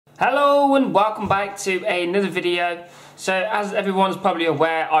Hello and welcome back to another video. So as everyone's probably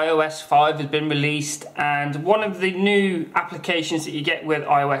aware, iOS5 has been released, and one of the new applications that you get with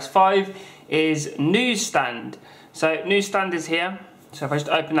iOS5 is Newsstand. So Newsstand is here. So if I just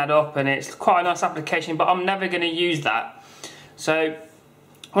open that up, and it's quite a nice application, but I'm never going to use that. So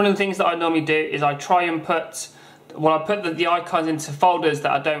one of the things that I normally do is I try and put the icons into folders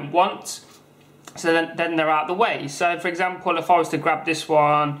that I don't want, so then they're out of the way. So for example, if I was to grab this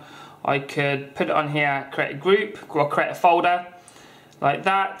one, I could put it on here, create a group, or create a folder like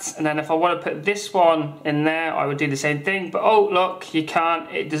that, and then if I want to put this one in there, I would do the same thing, but oh look, you can't,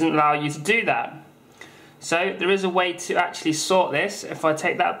 it doesn't allow you to do that. So there is a way to actually sort this. If I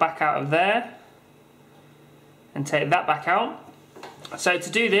take that back out of there and take that back out, so to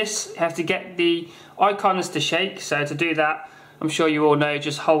do this you have to get the icons to shake. So to do that, I'm sure you all know,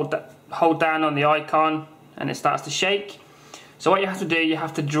 just hold down on the icon and it starts to shake. So what you have to do, you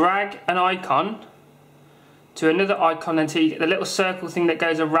have to drag an icon to another icon until you get the little circle thing that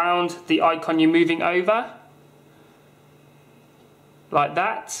goes around the icon you're moving over, like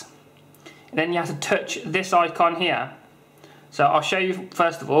that. And then you have to touch this icon here. So I'll show you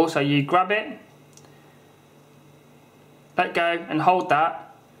first of all. So you grab it, let go and hold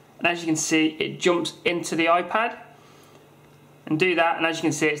that, and as you can see it jumps into the iPad, and do that, and as you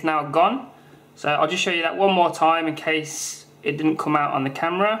can see it's now gone. So I'll just show you that one more time in case it didn't come out on the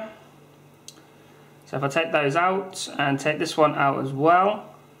camera. So if I take those out and take this one out as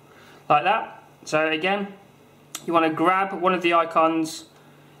well, like that. So again, you want to grab one of the icons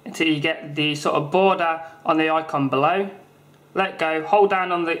until you get the sort of border on the icon below, let go, hold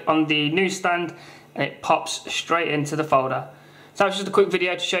down on the newsstand, and it pops straight into the folder. So that was just a quick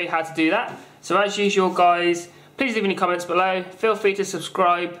video to show you how to do that. So as usual guys, please leave any comments below, feel free to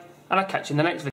subscribe, and I'll catch you in the next video.